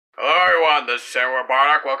Hello everyone, this is Samurai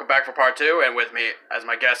Bardock. Welcome back for part 2, and with me, as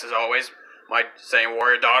my guest as always, my same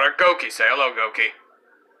warrior daughter, Goki. Say hello, Goki.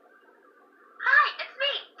 Hi, it's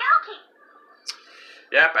me, Goki.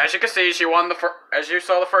 Yep, as you can see, she won as you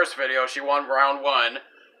saw the first video, she won round 1.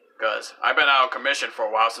 Because I've been out of commission for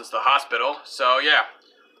a while since the hospital, so yeah.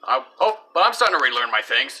 But I'm starting to relearn my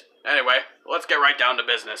things. Anyway, let's get right down to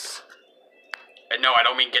business. And no, I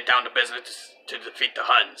don't mean get down to business to defeat the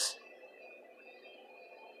Huns.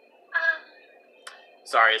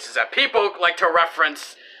 Sorry, it's just that people like to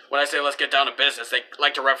reference, when I say let's get down to business, they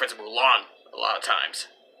like to reference Mulan a lot of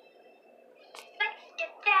times. Let's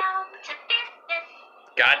get down to business.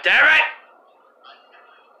 God damn it!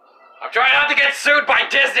 I'm trying not to get sued by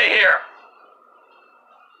Disney here!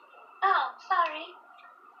 Oh, sorry.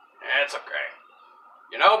 It's okay.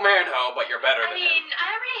 You know Manho, but you're better than him.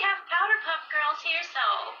 I already have Powder Puff Girls here, so...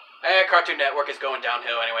 Cartoon Network is going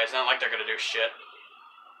downhill anyway. It's not like they're gonna do shit.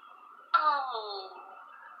 Oh.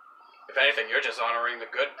 If anything, you're just honoring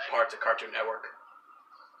the good parts of Cartoon Network.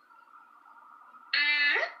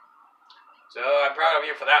 So, I'm proud of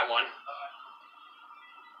you for that one.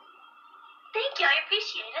 Thank you, I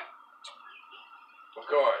appreciate it. Of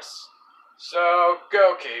course. So,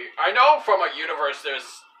 Goki, I know from a universe there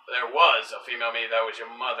was a female me that was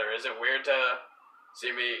your mother. Is it weird to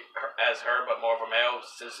see me as her, but more of a male,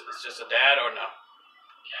 since it's just a dad, or no?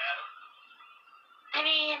 I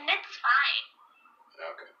mean, it's fine.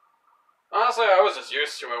 Okay. Honestly, I was just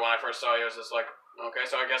used to it when I first saw you. I was just like, okay,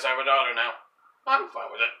 so I guess I have a daughter now. I'm fine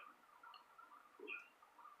with it.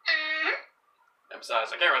 And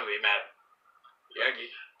besides, I can't really be mad. Yeah, you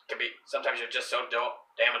can be. Sometimes you're just so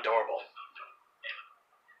damn adorable.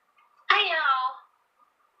 I know.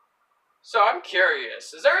 So I'm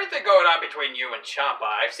curious, is there anything going on between you and Champa?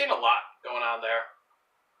 I've seen a lot going on there.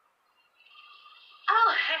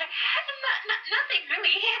 Oh, nothing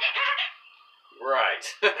really. Right.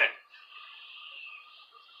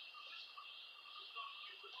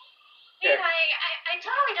 Yeah. I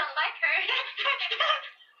totally don't like her.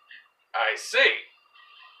 I see.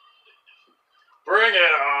 Bring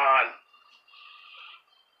it on.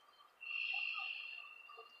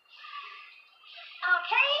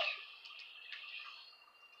 Okay.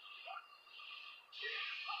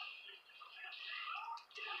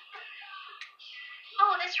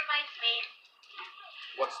 Oh, this reminds me.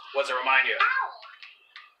 What's it remind you? Ow!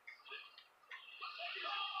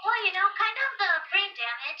 Well, kind of the brain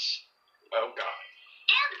damage. Oh god.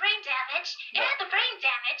 And the brain damage. No. And the brain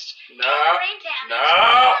damage. No. And the brain damage. No.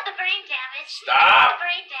 And the brain damage. Stop. And the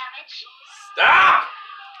brain damage. Stop!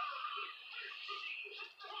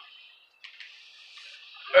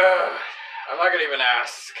 I'm not gonna even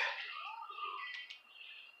ask.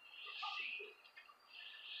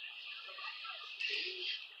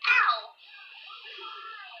 Ow!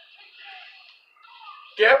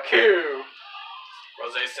 Goku!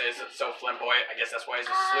 Rose says it's so flamboyant. I guess that's why he's a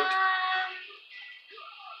sloot.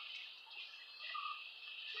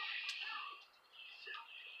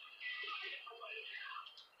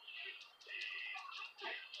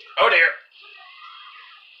 Oh dear!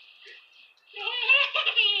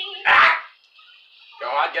 Ah! Go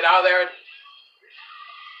on, get out of there. Ow!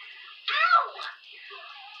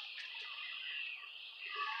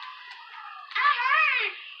 That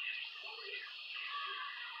hurt!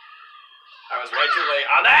 I was way too late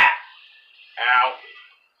on that! Ow.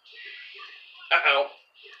 Uh-oh.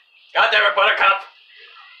 God damn it, Buttercup!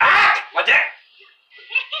 Ah! My dick!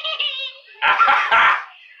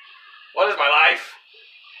 What is my life?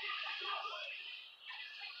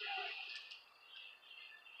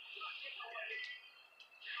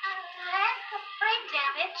 Brain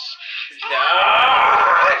damage. No!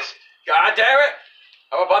 God damn it!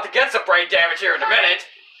 I'm about to get some brain damage here in a minute.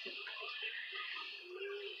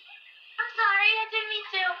 I'm sorry, I didn't mean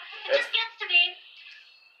to. It just gets to me.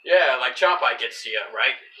 Yeah, like Champa gets to you,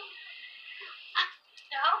 right?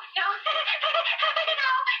 No. No.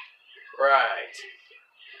 Right.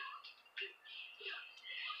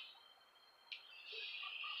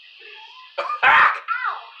 Ah!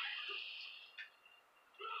 Ow!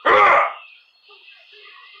 Ow!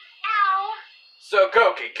 So,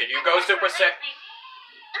 Goki, can you go Super Saiyan?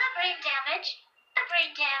 The brain damage. The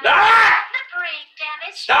brain damage. Ah! The brain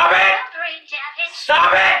damage. Stop it! The brain damage.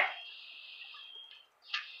 Stop it!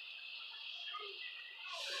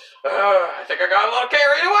 I think I got a little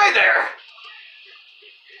carried away there.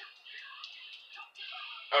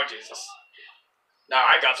 Oh, Jesus. No,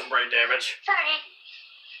 I got some brain damage. Sorry.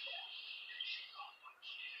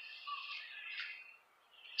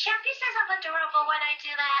 Champy says I'm adorable when I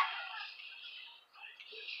do that.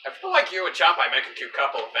 I feel like you and Champa make a cute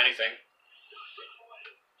couple, if anything.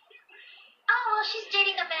 Well, she's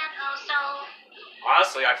dating a man, though, so...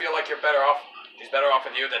 Honestly, I feel like you're better off. She's better off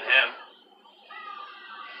with you than him.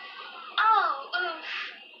 Oh, oof.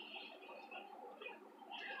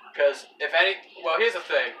 Because well, here's the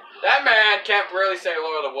thing. That man can't really say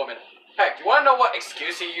hello to the woman. Heck, do you want to know what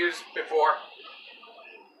excuse he used before?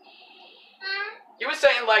 He was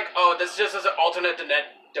saying like, oh, this just is an alternate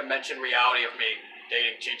dimension reality of me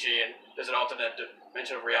dating Chi-Chi, and there's an alternate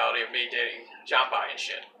dimension of reality of me dating Champai and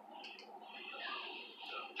shit.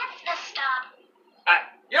 That's messed up.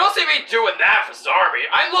 You don't see me doing that for Zarbi.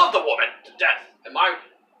 I love the woman to death. If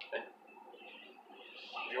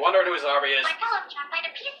you're wondering who Zarbi is... I call him Champai to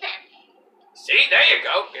pieces. See? There you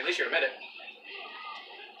go. At least you admit it.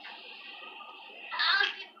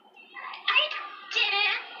 I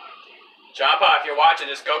didn't. Champa, if you're watching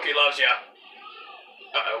this, Goki loves you.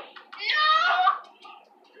 Uh-oh.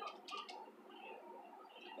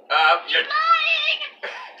 No! You're... lying!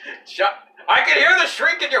 I can hear the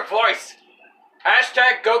shriek in your voice.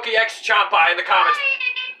 Hashtag GokiXChampa in the comments.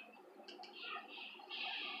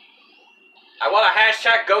 I want a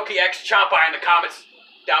hashtag GokiXChampa in the comments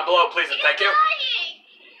down below, please and thank you. Lying!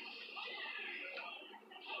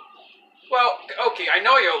 Well, Goki, I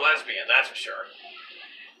know you're a lesbian, that's for sure.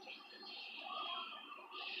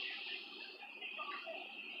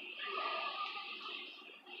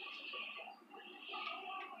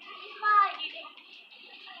 He's lying.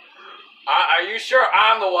 Are you sure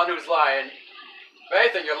I'm the one who's lying? If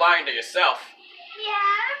anything, you're lying to yourself.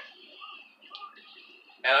 Yes?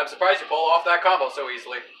 And I'm surprised you pull off that combo so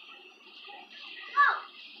easily. Oh.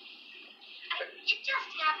 It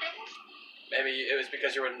just happened. Maybe it was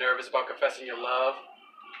because you were nervous about confessing your love.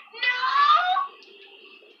 No!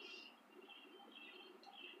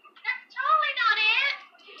 That's totally not it.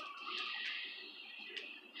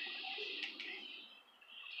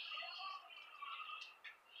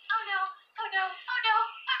 Oh no, oh no, oh no,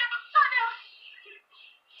 oh no, oh no.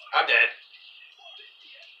 I'm dead.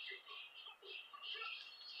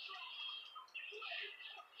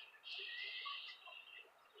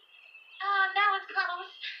 Oh, that was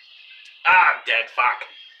close. I'm dead, fuck.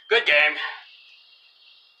 Good game.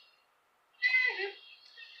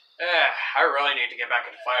 I really need to get back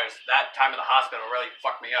into fighters. That time in the hospital really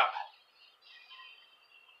fucked me up.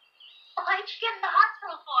 What'd you get in the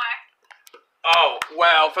hospital for? Oh,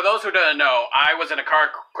 well, for those who didn't know, I was in a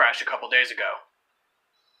car crash a couple days ago.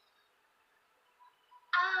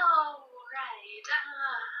 Oh, right.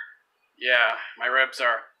 Yeah, my ribs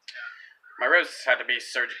had to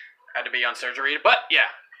be on surgery, but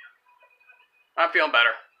yeah. I'm feeling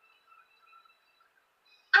better.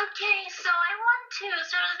 Okay, so I won too,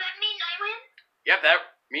 so does that mean I win? Yep, that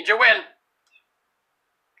means you win.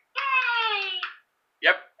 Yay!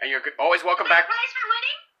 Yep, and you're always welcome Is there back. a prize for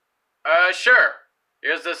winning? Sure.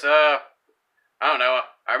 Here's this, I don't know.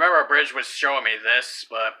 I remember Bridge was showing me this,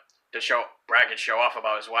 but to brag and show off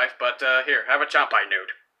about his wife, but, here, have a Champai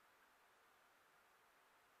nude.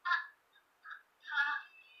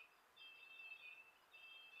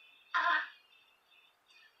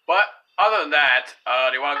 But, other than that,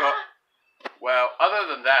 do you want to go... Well, other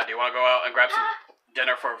than that, do you want to go out and grab some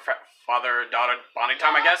dinner for father-daughter bonding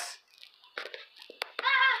time, I guess?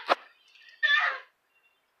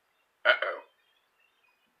 Uh-oh.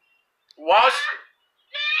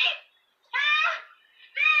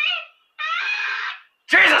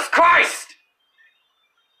 Jesus Christ!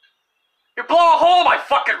 You blow a hole in my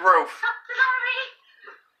fucking roof!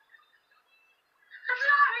 I'm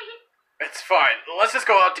sorry. It's fine. Let's just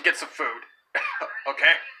go out to get some food.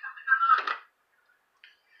 Okay?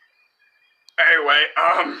 Anyway,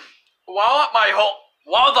 while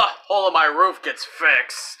the hole in my roof gets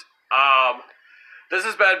fixed, this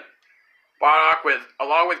has been Bardock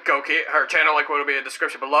along with Goki. Her channel link will be in the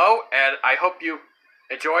description below, and I hope you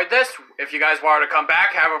enjoyed this. If you guys wanted to come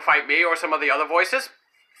back, have her fight me or some of the other voices,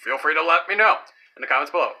 feel free to let me know in the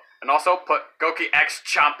comments below. And also put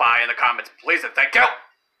GokiXChampa in the comments, please and thank you.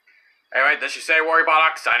 Anyway, this is Say Warrior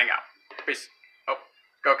Bardock signing out. Peace. Oh,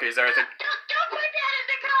 Goki, is there anything? Don't put that in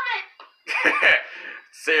the comments.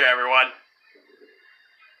 See you, everyone.